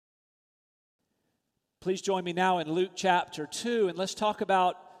Please join me now in Luke chapter 2, and let's talk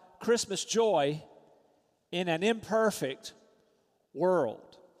about Christmas joy in an imperfect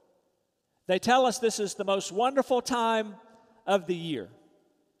world. They tell us this is the most wonderful time of the year,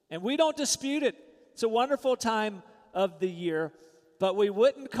 and we don't dispute it. It's a wonderful time of the year, but we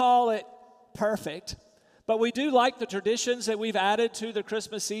wouldn't call it perfect. But we do like the traditions that we've added to the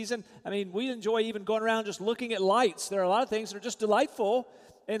Christmas season. I mean, we enjoy even going around just looking at lights. There are a lot of things that are just delightful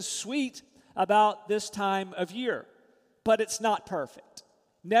and sweet about this time of year. But it's not perfect.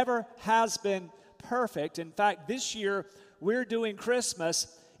 Never has been perfect. In fact, this year, we're doing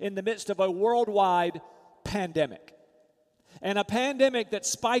Christmas in the midst of a worldwide pandemic. And a pandemic that's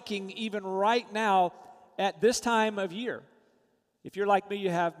spiking even right now at this time of year. If you're like me, you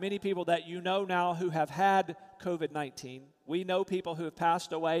have many people that you know now who have had COVID-19. We know people who have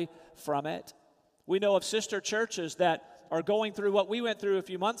passed away from it. We know of sister churches that are going through what we went through a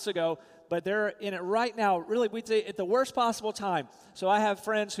few months ago, but they're in it right now, really, we'd say at the worst possible time. So I have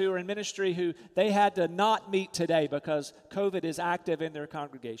friends who are in ministry who they had to not meet today because COVID is active in their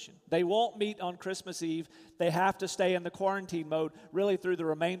congregation. They won't meet on Christmas Eve. They have to stay in the quarantine mode really through the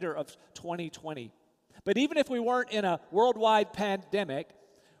remainder of 2020. But even if we weren't in a worldwide pandemic,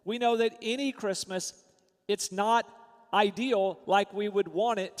 we know that any Christmas, it's not ideal like we would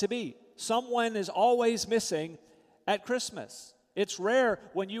want it to be. Someone is always missing at Christmas. It's rare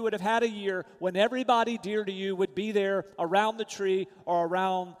when you would have had a year when everybody dear to you would be there around the tree or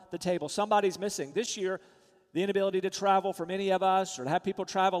around the table. Somebody's missing. This year, the inability to travel for many of us or to have people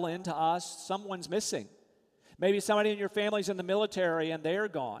travel in to us, someone's missing. Maybe somebody in your family's in the military and they're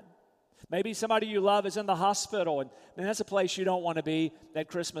gone. Maybe somebody you love is in the hospital, and that's a place you don't want to be at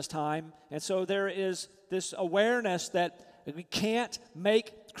Christmas time. And so there is this awareness that we can't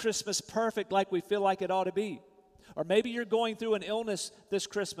make Christmas perfect like we feel like it ought to be. Or maybe you're going through an illness this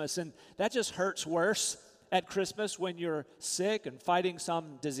Christmas, and that just hurts worse at Christmas when you're sick and fighting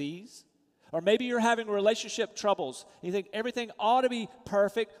some disease. Or maybe you're having relationship troubles. You think everything ought to be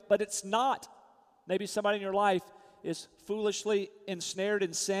perfect, but it's not. Maybe somebody in your life is foolishly ensnared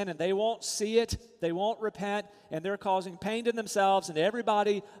in sin, and they won't see it, they won't repent, and they're causing pain to themselves and to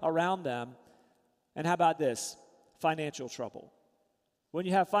everybody around them. And how about this? Financial trouble. When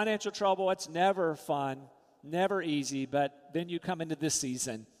you have financial trouble, it's never fun, never easy, but then you come into this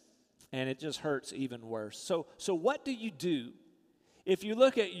season, and it just hurts even worse. So what do you do if you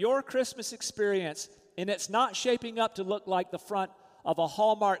look at your Christmas experience, and it's not shaping up to look like the front of a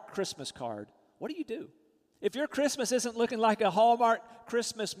Hallmark Christmas card? What do you do? If your Christmas isn't looking like a Hallmark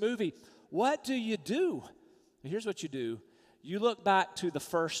Christmas movie, what do you do? Here's what you do. You look back to the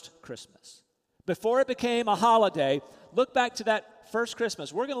first Christmas. Before it became a holiday, look back to that first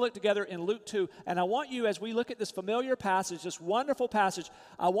Christmas. We're going to look together in Luke 2, and I want you, as we look at this familiar passage, this wonderful passage,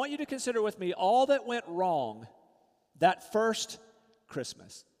 I want you to consider with me all that went wrong that first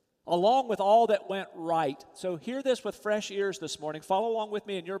Christmas, along with all that went right. So hear this with fresh ears this morning. Follow along with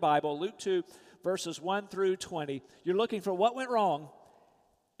me in your Bible, Luke 2, verses 1 through 20. You're looking for what went wrong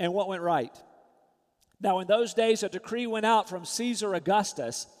and what went right. Now, in those days, a decree went out from Caesar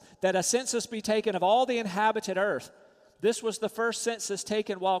Augustus that a census be taken of all the inhabited earth. This was the first census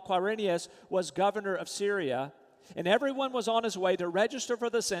taken while Quirinius was governor of Syria, and everyone was on his way to register for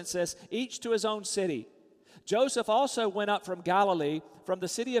the census, each to his own city. Joseph also went up from Galilee, from the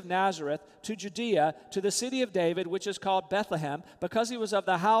city of Nazareth, to Judea, to the city of David, which is called Bethlehem, because he was of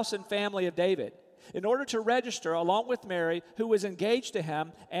the house and family of David, in order to register along with Mary, who was engaged to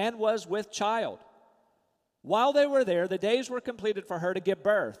him and was with child. While they were there, the days were completed for her to give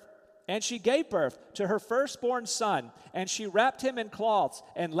birth. And she gave birth to her firstborn son, and she wrapped him in cloths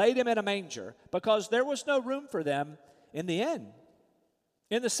and laid him in a manger, because there was no room for them in the inn.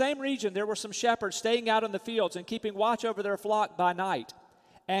 In the same region, there were some shepherds staying out in the fields and keeping watch over their flock by night.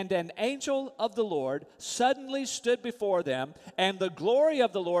 And an angel of the Lord suddenly stood before them, and the glory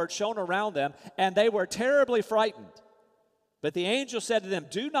of the Lord shone around them, and they were terribly frightened. But the angel said to them,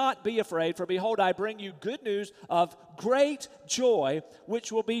 "Do not be afraid, for behold, I bring you good news of great joy,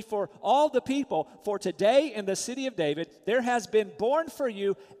 which will be for all the people. For today in the city of David there has been born for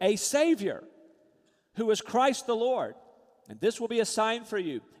you a Savior, who is Christ the Lord. And this will be a sign for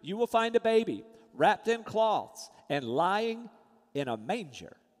you. You will find a baby wrapped in cloths and lying in a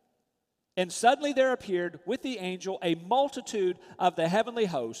manger." And suddenly there appeared with the angel a multitude of the heavenly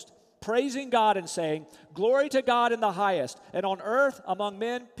host, praising God and saying, "Glory to God in the highest, and on earth among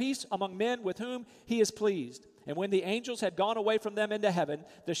men, peace among men with whom he is pleased." And when the angels had gone away from them into heaven,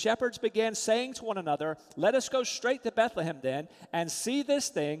 the shepherds began saying to one another, "Let us go straight to Bethlehem then, and see this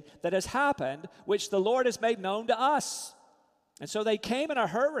thing that has happened, which the Lord has made known to us." And so they came in a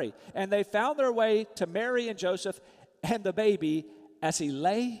hurry, and they found their way to Mary and Joseph and the baby as he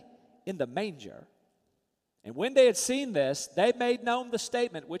lay in the manger. And when they had seen this, they made known the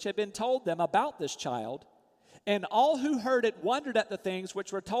statement which had been told them about this child. And all who heard it wondered at the things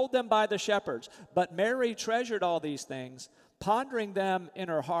which were told them by the shepherds. But Mary treasured all these things, pondering them in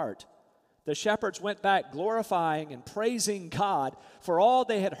her heart. The shepherds went back glorifying and praising God for all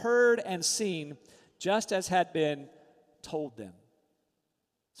they had heard and seen, just as had been told them.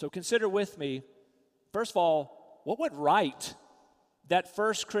 So consider with me, first of all, what went right that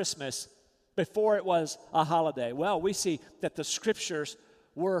first Christmas before it was a holiday? Well, we see that the scriptures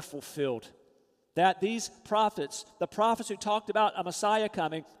were fulfilled. That these prophets, the prophets who talked about a Messiah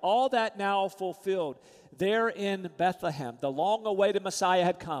coming, all that now fulfilled there in Bethlehem. The long-awaited Messiah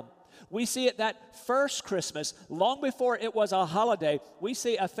had come. We see it that first Christmas, long before it was a holiday, we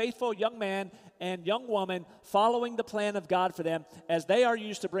see a faithful young man and young woman following the plan of God for them as they are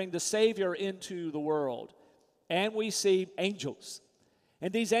used to bring the Savior into the world. And we see angels.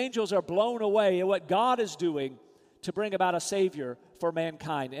 And these angels are blown away at what God is doing to bring about a Savior for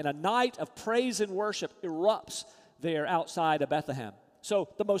mankind. And a night of praise and worship erupts there outside of Bethlehem. So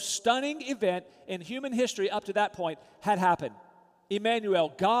the most stunning event in human history up to that point had happened.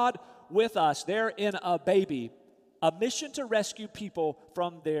 Emmanuel, God with us, there in a baby, a mission to rescue people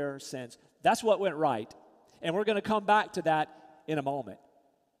from their sins. That's what went right. And we're going to come back to that in a moment.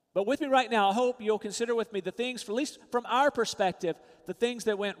 But with me right now, I hope you'll consider with me the things, at least from our perspective, the things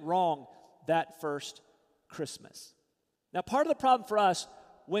that went wrong that first Christmas. Now, part of the problem for us,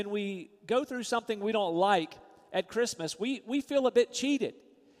 when we go through something we don't like at Christmas, we feel a bit cheated.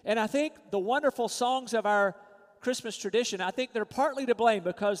 And I think the wonderful songs of our Christmas tradition, I think they're partly to blame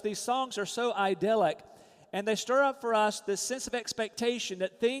because these songs are so idyllic and they stir up for us this sense of expectation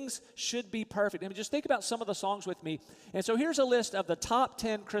that things should be perfect. I mean, just think about some of the songs with me. And so here's a list of the top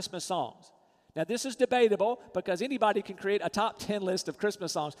 10 Christmas songs. Now, this is debatable because anybody can create a top 10 list of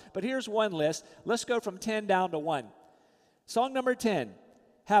Christmas songs, but here's one list. Let's go from 10 down to 1. Song number 10,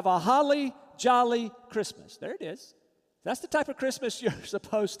 Have a Holly Jolly Christmas. There it is. That's the type of Christmas you're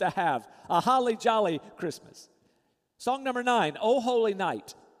supposed to have, a holly jolly Christmas. Song number 9, Oh Holy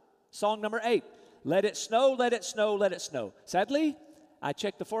Night. Song number 8, Let It Snow, Let It Snow, Let It Snow. Sadly, I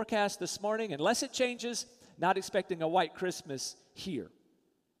checked the forecast this morning. Unless it changes, not expecting a white Christmas here.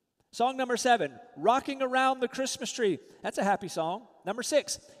 Song number 7, Rocking Around the Christmas Tree. That's a happy song. Number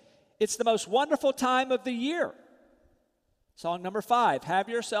 6, It's the Most Wonderful Time of the Year. Song number 5, Have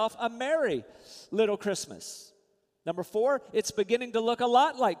Yourself a Merry Little Christmas. Number 4, It's Beginning to Look a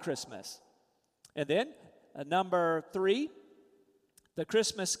Lot Like Christmas. And then number 3, The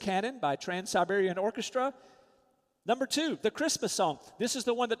Christmas Canon by Trans-Siberian Orchestra. Number 2, The Christmas Song. This is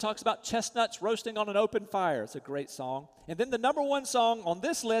the one that talks about chestnuts roasting on an open fire. It's a great song. And then the number 1 song on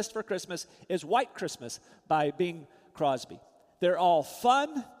this list for Christmas is White Christmas by Bing Crosby. They're all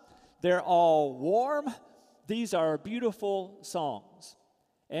fun. They're all warm. These are beautiful songs.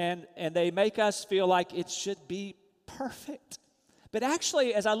 And they make us feel like it should be perfect. But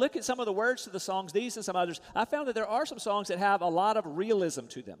actually, as I look at some of the words to the songs, these and some others, I found that there are some songs that have a lot of realism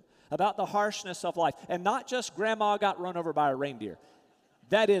to them about the harshness of life. And not just grandma got run over by a reindeer.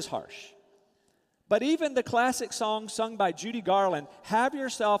 That is harsh. But even the classic song sung by Judy Garland, Have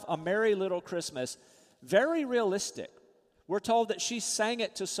Yourself a Merry Little Christmas, very realistic. We're told that she sang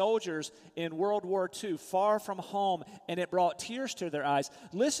it to soldiers in World War II, far from home, and it brought tears to their eyes.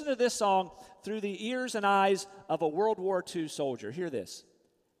 Listen to this song through the ears and eyes of a World War II soldier. Hear this.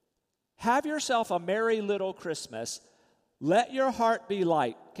 Have yourself a merry little Christmas. Let your heart be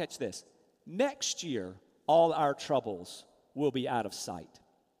light. Catch this. Next year, all our troubles will be out of sight.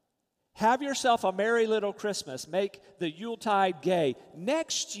 Have yourself a merry little Christmas. Make the Yuletide gay.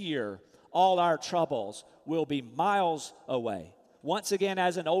 Next year, all our troubles will be miles away. Once again,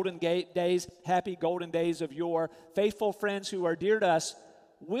 as in olden days, happy golden days of yore, faithful friends who are dear to us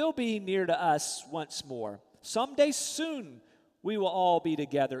will be near to us once more. Someday soon, we will all be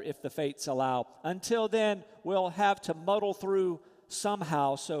together if the fates allow. Until then, we'll have to muddle through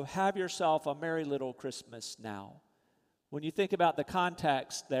somehow, so have yourself a merry little Christmas now. When you think about the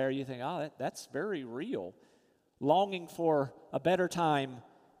context there, you think, oh, that's very real. Longing for a better time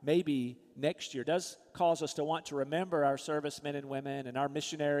maybe next year does cause us to want to remember our servicemen and women and our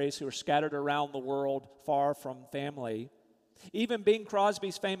missionaries who are scattered around the world far from family. Even Bing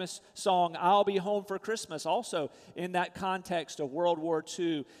Crosby's famous song, I'll Be Home for Christmas, also in that context of World War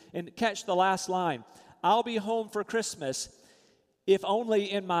II. And catch the last line, I'll be home for Christmas, if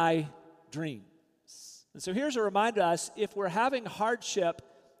only in my dreams. And so here's a reminder to us, if we're having hardship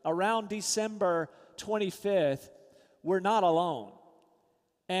around December 25th, we're not alone.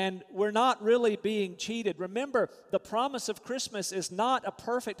 And we're not really being cheated. Remember, the promise of Christmas is not a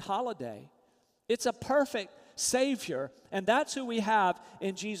perfect holiday. It's a perfect Savior, and that's who we have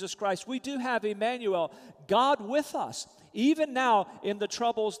in Jesus Christ. We do have Emmanuel, God with us, even now in the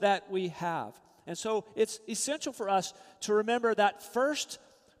troubles that we have. And so it's essential for us to remember that first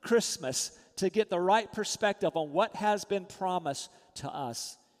Christmas to get the right perspective on what has been promised to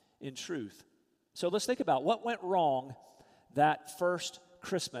us in truth. So let's think about what went wrong that first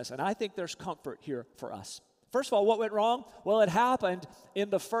Christmas, and I think there's comfort here for us. First of all, what went wrong? Well, it happened in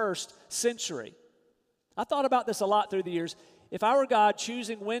the first century. I thought about this a lot through the years. If I were God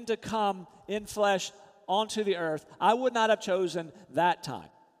choosing when to come in flesh onto the earth, I would not have chosen that time,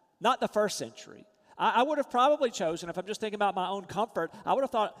 not the first century. I would have probably chosen, if I'm just thinking about my own comfort, I would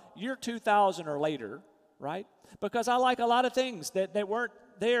have thought year 2000 or later, right? Because I like a lot of things that weren't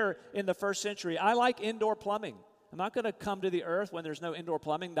there in the first century. I like indoor plumbing. I'm not going to come to the earth when there's no indoor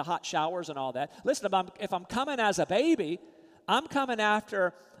plumbing, the hot showers and all that. Listen, if I'm coming as a baby, I'm coming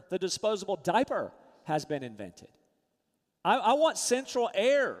after the disposable diaper has been invented. I want central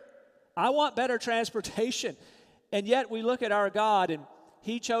air. I want better transportation. And yet we look at our God, and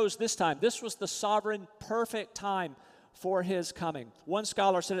he chose this time. This was the sovereign, perfect time for his coming. One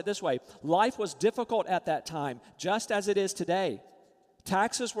scholar said it this way: life was difficult at that time, just as it is today.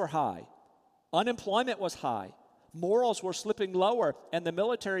 Taxes were high. Unemployment was high. Morals were slipping lower, and the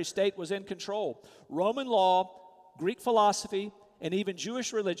military state was in control. Roman law, Greek philosophy, and even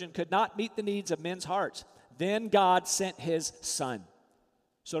Jewish religion could not meet the needs of men's hearts. Then God sent his Son.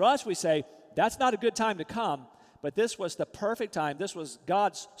 So to us, we say, that's not a good time to come, but this was the perfect time. This was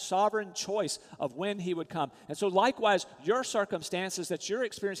God's sovereign choice of when he would come. And so likewise, your circumstances that you're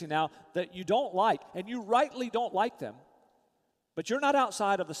experiencing now that you don't like, and you rightly don't like them, but you're not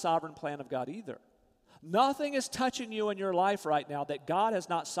outside of the sovereign plan of God either. Nothing is touching you in your life right now that God has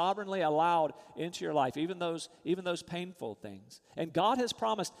not sovereignly allowed into your life, even those painful things. And God has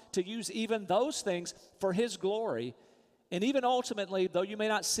promised to use even those things for his glory, and even ultimately, though you may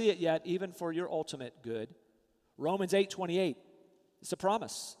not see it yet, even for your ultimate good. Romans 8:28, it's a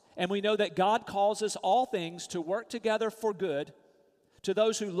promise. And we know that God causes all things to work together for good to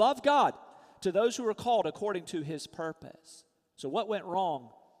those who love God, to those who are called according to his purpose. So what went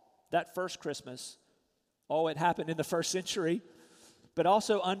wrong that first Christmas? Oh, it happened in the first century, but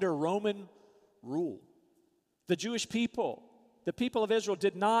also under Roman rule. The Jewish people, the people of Israel,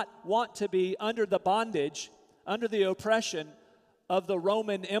 did not want to be under the bondage, under the oppression of the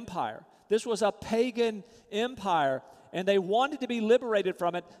Roman Empire. This was a pagan empire, and they wanted to be liberated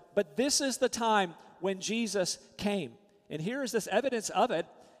from it, but this is the time when Jesus came. And here is this evidence of it,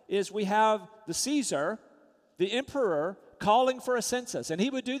 is we have the Caesar, the emperor, calling for a census. And he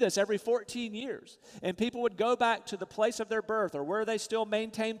would do this every 14 years. And people would go back to the place of their birth or where they still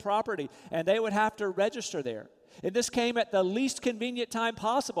maintain property, and they would have to register there. And this came at the least convenient time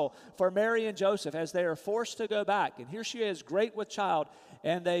possible for Mary and Joseph as they are forced to go back. And here she is, great with child,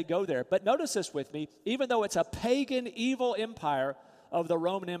 and they go there. But notice this with me, even though it's a pagan, evil empire of the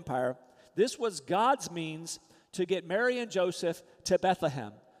Roman Empire, this was God's means to get Mary and Joseph to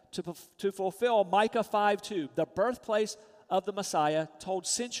Bethlehem, to fulfill Micah 5:2, the birthplace of the Messiah told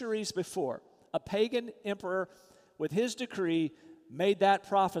centuries before. A pagan emperor with his decree made that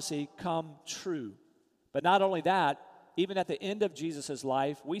prophecy come true. But not only that, even at the end of Jesus'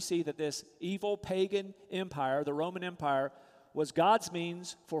 life, we see that this evil pagan empire, the Roman Empire, was God's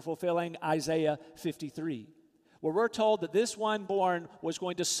means for fulfilling Isaiah 53, where we're told that this one born was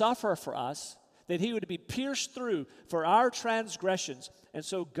going to suffer for us, that he would be pierced through for our transgressions. And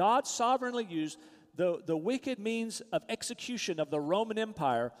so God sovereignly used the wicked means of execution of the Roman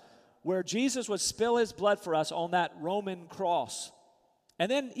Empire, where Jesus would spill his blood for us on that Roman cross. And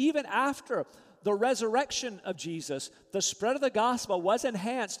then even after the resurrection of Jesus, the spread of the gospel was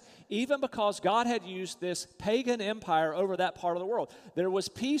enhanced even because God had used this pagan empire over that part of the world. There was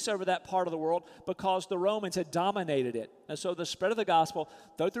peace over that part of the world because the Romans had dominated it. And so the spread of the gospel,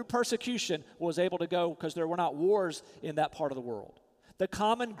 though through persecution, was able to go because there were not wars in that part of the world. The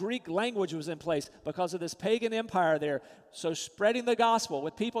common Greek language was in place because of this pagan empire there. So spreading the gospel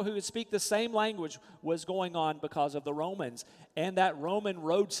with people who could speak the same language was going on because of the Romans and that Roman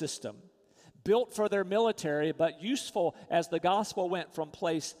road system, built for their military, but useful as the gospel went from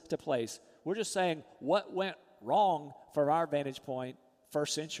place to place. We're just saying what went wrong from our vantage point,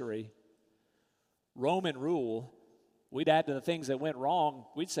 first century. Roman rule, we'd add to the things that went wrong,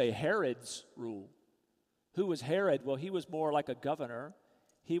 we'd say Herod's rule. Who was Herod? Well, he was more like a governor.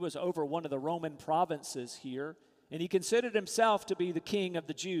 He was over one of the Roman provinces here, and he considered himself to be the king of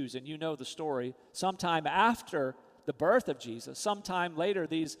the Jews, and you know the story. Sometime after the birth of Jesus, sometime later,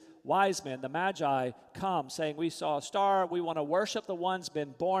 these wise men, the Magi, come saying, we saw a star, we want to worship the one's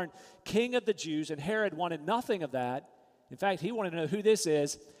been born King of the Jews, and Herod wanted nothing of that. In fact, he wanted to know who this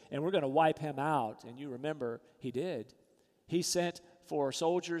is, and we're going to wipe him out. And you remember, he did. He sent for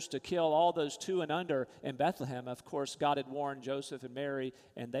soldiers to kill all those 2 and under in Bethlehem. Of course, God had warned Joseph and Mary,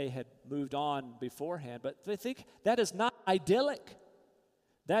 and they had moved on beforehand. But I think that is not idyllic.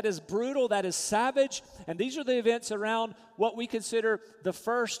 That is brutal, that is savage, and these are the events around what we consider the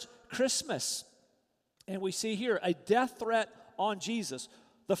first Christmas. And we see here a death threat on Jesus,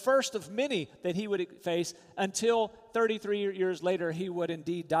 the first of many that he would face until 33 years later he would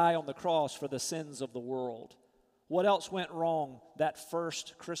indeed die on the cross for the sins of the world. What else went wrong that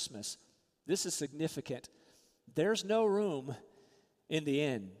first Christmas? This is significant. There's no room in the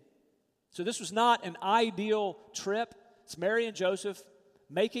inn. So this was not an ideal trip. It's Mary and Joseph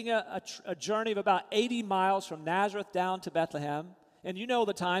making a journey of about 80 miles from Nazareth down to Bethlehem. And you know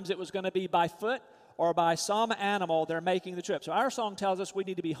the times it was going to be by foot or by some animal they're making the trip. So our song tells us we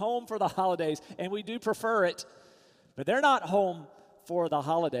need to be home for the holidays, and we do prefer it. But they're not home for the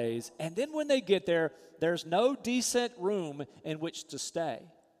holidays. And then when they get there, there's no decent room in which to stay.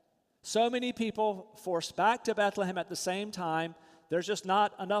 So many people forced back to Bethlehem at the same time. There's just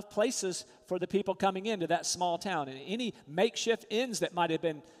not enough places for the people coming into that small town. And any makeshift inns that might have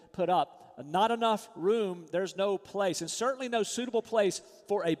been put up, not enough room, there's no place. And certainly no suitable place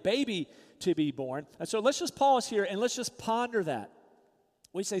for a baby to be born. And so let's just pause here and let's just ponder that.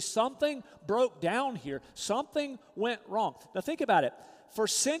 We say something broke down here. Something went wrong. Now think about it. For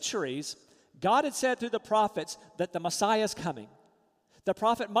centuries, God had said through the prophets that the Messiah is coming. The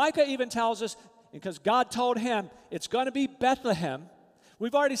prophet Micah even tells us, because God told him it's going to be Bethlehem.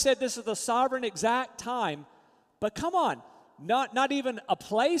 We've already said this is the sovereign exact time. But come on, not even a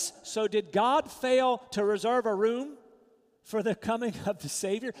place. So did God fail to reserve a room for the coming of the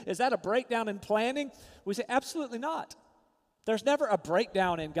Savior? Is that a breakdown in planning? We say absolutely not. There's never a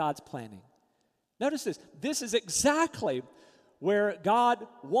breakdown in God's planning. Notice this. This is exactly where God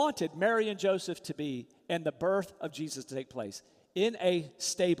wanted Mary and Joseph to be and the birth of Jesus to take place, in a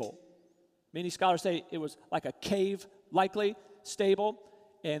stable. Many scholars say it was like a cave, likely, stable,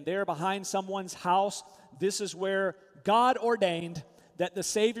 and there behind someone's house, this is where God ordained that the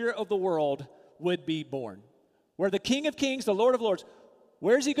Savior of the world would be born. Where the King of Kings, the Lord of Lords,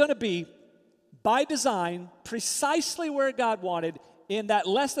 where's he going to be? By design, precisely where God wanted, in that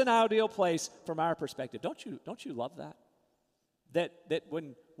less than ideal place from our perspective. Don't you love that? That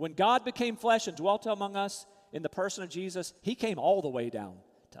when God became flesh and dwelt among us in the person of Jesus, he came all the way down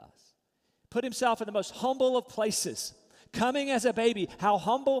to us. Put himself in the most humble of places, coming as a baby. How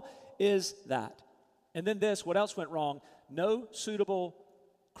humble is that? And then this, what else went wrong? No suitable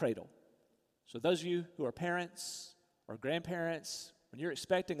cradle. So those of you who are parents or grandparents, when you're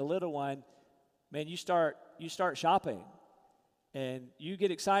expecting a little one, man, you start shopping. And you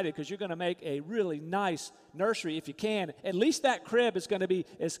get excited because you're going to make a really nice nursery if you can. At least that crib is going to be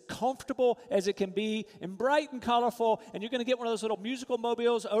as comfortable as it can be and bright and colorful. And you're going to get one of those little musical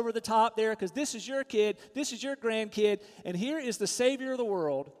mobiles over the top there because this is your kid, this is your grandkid. And here is the Savior of the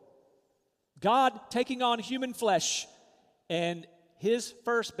world, God taking on human flesh. And his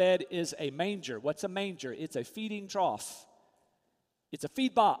first bed is a manger. What's a manger? It's a feeding trough. It's a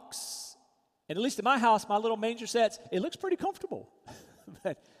feed box. And at least in my house, my little manger sets, it looks pretty comfortable,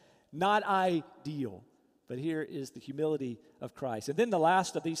 but not ideal. But here is the humility of Christ. And then the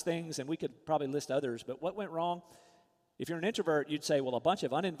last of these things, and we could probably list others, but what went wrong? If you're an introvert, you'd say, well, a bunch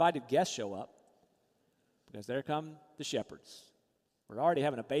of uninvited guests show up because there come the shepherds. We're already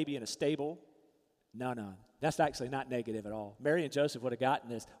having a baby in a stable. No, that's actually not negative at all. Mary and Joseph would have gotten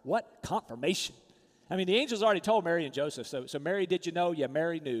this. What confirmation? I mean, the angels already told Mary and Joseph. So Mary, did you know? Yeah,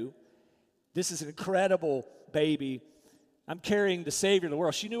 Mary knew. This is an incredible baby. I'm carrying the Savior of the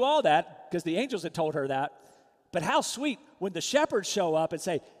world. She knew all that because the angels had told her that. But how sweet when the shepherds show up and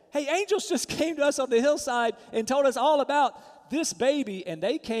say, hey, angels just came to us on the hillside and told us all about this baby, and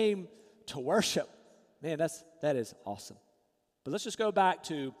they came to worship. Man, that is awesome. But let's just go back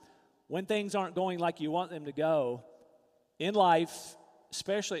to when things aren't going like you want them to go in life,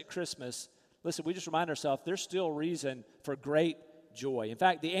 especially at Christmas. Listen, we just remind ourselves there's still reason for great joy. In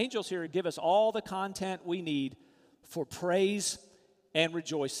fact, the angels here give us all the content we need for praise and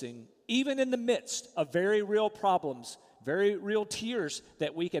rejoicing, even in the midst of very real problems, very real tears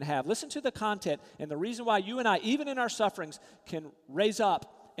that we can have. Listen to the content and the reason why you and I, even in our sufferings, can raise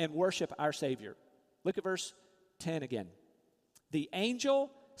up and worship our Savior. Look at verse 10 again. The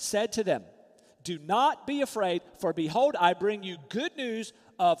angel said to them, do not be afraid, for behold, I bring you good news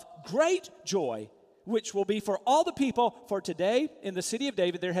of great joy which will be for all the people. For today, in the city of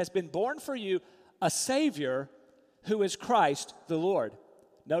David, there has been born for you a Savior who is Christ the Lord.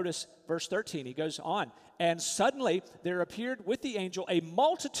 Notice verse 13, he goes on. And suddenly there appeared with the angel a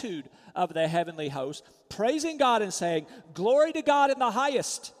multitude of the heavenly host, praising God and saying, Glory to God in the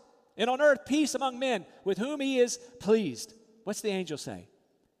highest, and on earth peace among men with whom he is pleased. What's the angel say?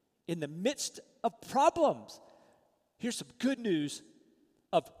 In the midst of problems, here's some good news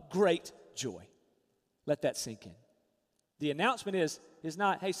of great joy. Let that sink in. The announcement is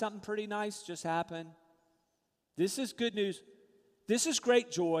not, hey, something pretty nice just happened. This is good news. This is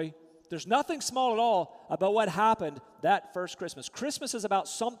great joy. There's nothing small at all about what happened that first Christmas. Christmas is about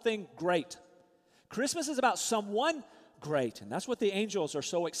something great. Christmas is about someone great, and that's what the angels are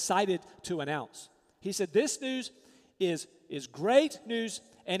so excited to announce. He said, this news is great news,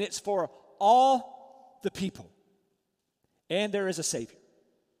 and it's for all the people. And there is a Savior.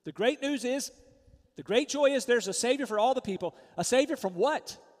 The great news is, the great joy is there's a Savior for all the people. A Savior from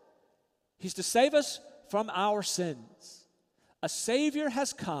what? He's to save us from our sins. A Savior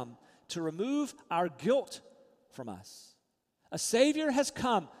has come to remove our guilt from us. A Savior has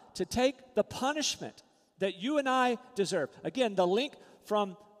come to take the punishment that you and I deserve. Again, the link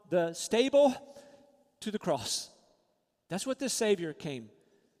from the stable to the cross. That's what this Savior came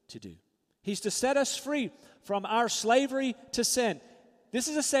to do. He's to set us free from our slavery to sin. This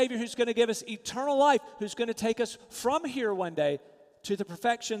is a Savior who's going to give us eternal life, who's going to take us from here one day to the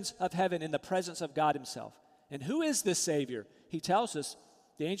perfections of heaven in the presence of God himself. And who is this Savior? He tells us,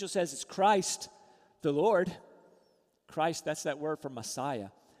 the angel says it's Christ the Lord. Christ, that's that word for Messiah.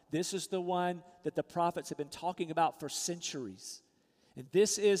 This is the one that the prophets have been talking about for centuries. And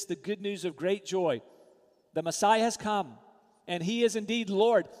this is the good news of great joy. The Messiah has come, and he is indeed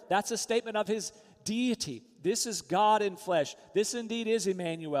Lord. That's a statement of his deity. This is God in flesh. This indeed is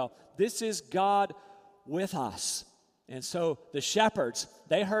Emmanuel. This is God with us. And so the shepherds,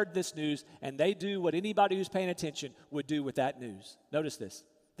 they heard this news, and they do what anybody who's paying attention would do with that news. Notice this.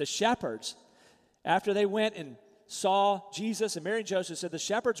 The shepherds, after they went and saw Jesus and Mary and Joseph, said the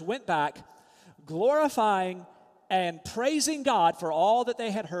shepherds went back glorifying and praising God for all that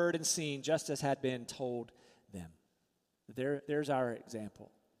they had heard and seen, just as had been told them. There's our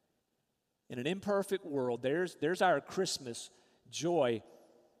example. In an imperfect world, there's our Christmas joy,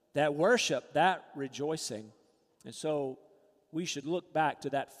 that worship, that rejoicing. And so we should look back to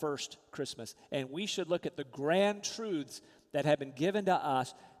that first Christmas, and we should look at the grand truths that have been given to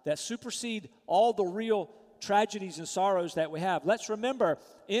us that supersede all the real tragedies and sorrows that we have. Let's remember,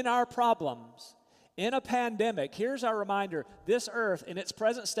 in our problems, in a pandemic, here's our reminder, this earth in its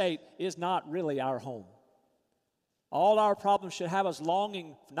present state is not really our home. All our problems should have us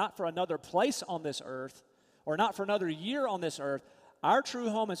longing not for another place on this earth or not for another year on this earth. Our true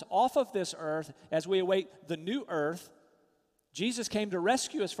home is off of this earth as we await the new earth. Jesus came to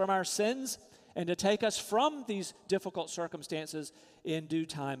rescue us from our sins and to take us from these difficult circumstances in due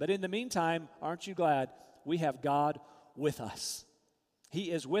time. But in the meantime, aren't you glad we have God with us?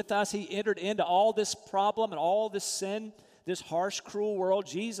 He is with us. He entered into all this problem and all this sin, this harsh, cruel world.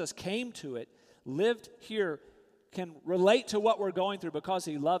 Jesus came to it, lived here, can relate to what we're going through because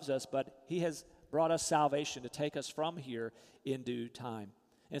he loves us, but he has brought us salvation to take us from here in due time.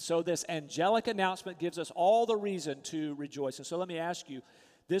 And so this angelic announcement gives us all the reason to rejoice. And so let me ask you,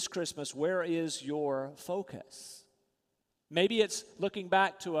 this Christmas, where is your focus? Maybe it's looking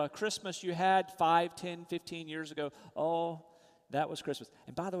back to a Christmas you had 5, 10, 15 years ago. Oh, that was Christmas.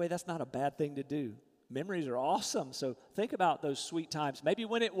 And by the way, that's not a bad thing to do. Memories are awesome. So think about those sweet times. Maybe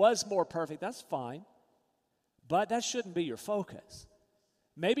when it was more perfect, that's fine. But that shouldn't be your focus.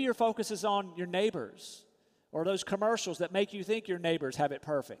 Maybe your focus is on your neighbors or those commercials that make you think your neighbors have it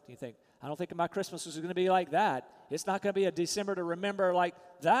perfect. You think, I don't think my Christmas is going to be like that. It's not going to be a December to remember like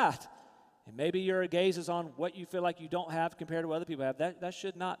that. And maybe your gaze is on what you feel like you don't have compared to what other people have. That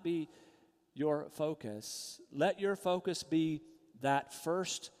should not be your focus. Let your focus be that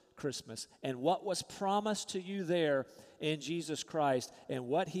first Christmas and what was promised to you there in Jesus Christ and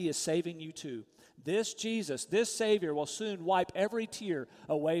what he is saving you to. This Jesus, this Savior will soon wipe every tear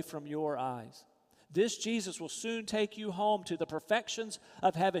away from your eyes. This Jesus will soon take you home to the perfections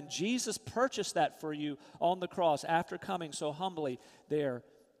of heaven. Jesus purchased that for you on the cross after coming so humbly there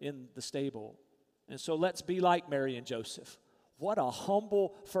in the stable. And so let's be like Mary and Joseph. What a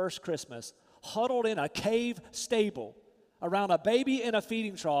humble first Christmas, huddled in a cave stable around a baby in a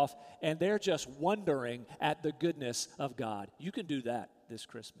feeding trough, and they're just wondering at the goodness of God. You can do that this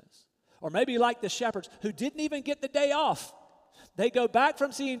Christmas. Or maybe like the shepherds who didn't even get the day off. They go back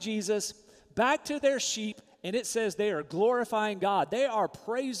from seeing Jesus, back to their sheep, and it says they are glorifying God. They are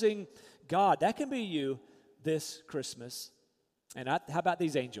praising God, that can be you this Christmas. And how about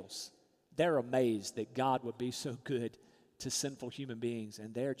these angels? They're amazed that God would be so good to sinful human beings,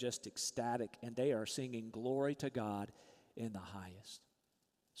 and they're just ecstatic, and they are singing glory to God in the highest.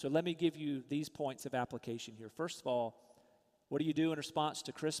 So let me give you these points of application here. First of all, what do you do in response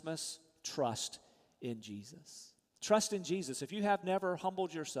to Christmas? Trust in Jesus. Trust in Jesus. If you have never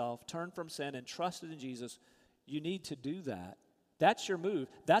humbled yourself, turned from sin, and trusted in Jesus, you need to do that. That's your move.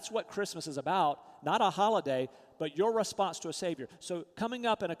 That's what Christmas is about, not a holiday, but your response to a Savior. So coming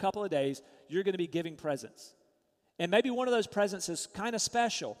up in a couple of days, you're going to be giving presents. And maybe one of those presents is kind of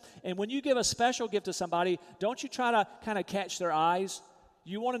special. And when you give a special gift to somebody, don't you try to kind of catch their eyes?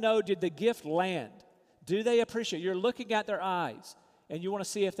 You want to know, did the gift land? Do they appreciate it? You're looking at their eyes, and you want to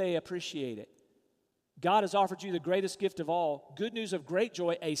see if they appreciate it. God has offered you the greatest gift of all, good news of great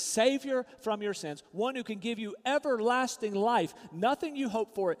joy, a Savior from your sins, one who can give you everlasting life. Nothing you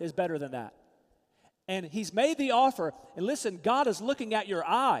hope for is better than that. And He's made the offer, and listen, God is looking at your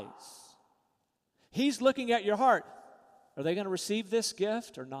eyes. He's looking at your heart. Are they going to receive this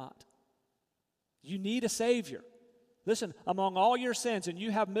gift or not? You need a Savior. Listen, among all your sins, and you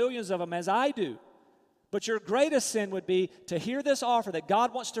have millions of them as I do, but your greatest sin would be to hear this offer that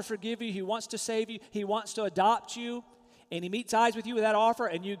God wants to forgive you, He wants to save you, He wants to adopt you, and He meets eyes with you with that offer,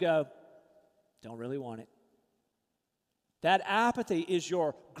 and you go, don't really want it. That apathy is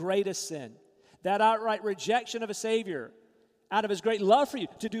your greatest sin. That outright rejection of a Savior out of His great love for you,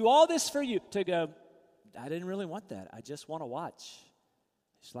 to do all this for you, to go, I didn't really want that. I just want to watch.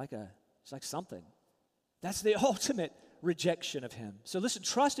 It's like something. That's the ultimate rejection of Him. So listen,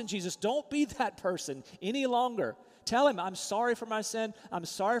 trust in Jesus. Don't be that person any longer. Tell Him, I'm sorry for my sin. I'm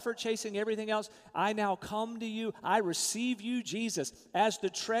sorry for chasing everything else. I now come to you. I receive you, Jesus, as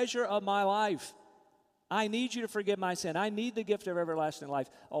the treasure of my life. I need you to forgive my sin. I need the gift of everlasting life.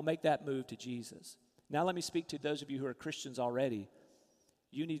 I'll make that move to Jesus. Now let me speak to those of you who are Christians already.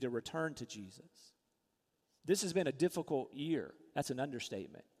 You need to return to Jesus. This has been a difficult year. That's an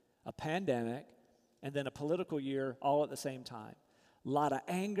understatement. A pandemic, and then a political year all at the same time. A lot of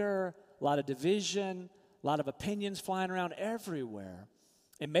anger, a lot of division, a lot of opinions flying around everywhere.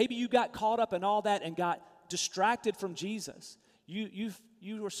 And maybe you got caught up in all that and got distracted from Jesus.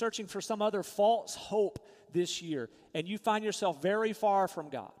 You were searching for some other false hope this year, and you find yourself very far from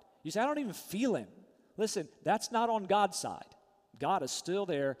God. You say, I don't even feel Him. Listen, that's not on God's side. God is still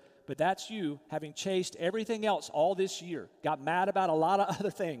there, but that's you having chased everything else all this year, got mad about a lot of other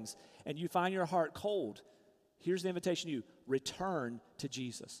things, and you find your heart cold. Here's the invitation to you. Return to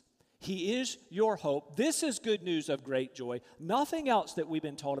Jesus. He is your hope. This is good news of great joy. Nothing else that we've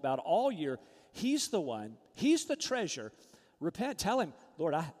been told about all year. He's the one. He's the treasure. Repent. Tell Him,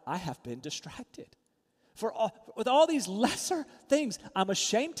 Lord, I have been distracted. With all these lesser things, I'm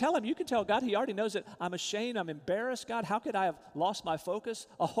ashamed. Tell Him. You can tell God. He already knows it. I'm ashamed. I'm embarrassed. God, how could I have lost my focus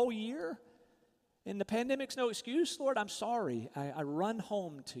a whole year? And the pandemic's no excuse, Lord. I'm sorry. I run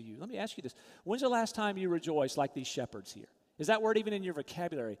home to you. Let me ask you this. When's the last time you rejoiced like these shepherds here? Is that word even in your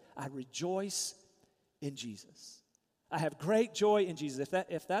vocabulary? I rejoice in Jesus. I have great joy in Jesus.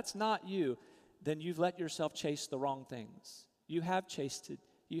 If that's not you, then you've let yourself chase the wrong things. You have chased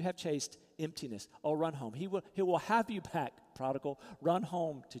emptiness. Oh, run home. He will have you back, prodigal. Run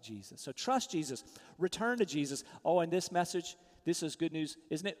home to Jesus. So trust Jesus. Return to Jesus. Oh, and this message, this is good news,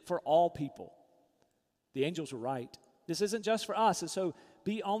 isn't it, for all people? The angels were right. This isn't just for us. And so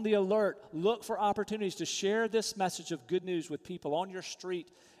be on the alert. Look for opportunities to share this message of good news with people on your street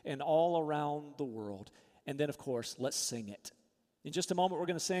and all around the world. And then, of course, let's sing it. In just a moment, we're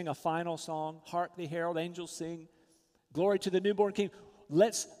going to sing a final song. Hark the herald angels sing. Glory to the newborn King.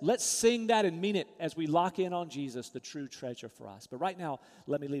 Let's sing that and mean it as we lock in on Jesus, the true treasure for us. But right now,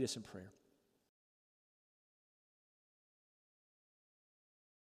 let me lead us in prayer.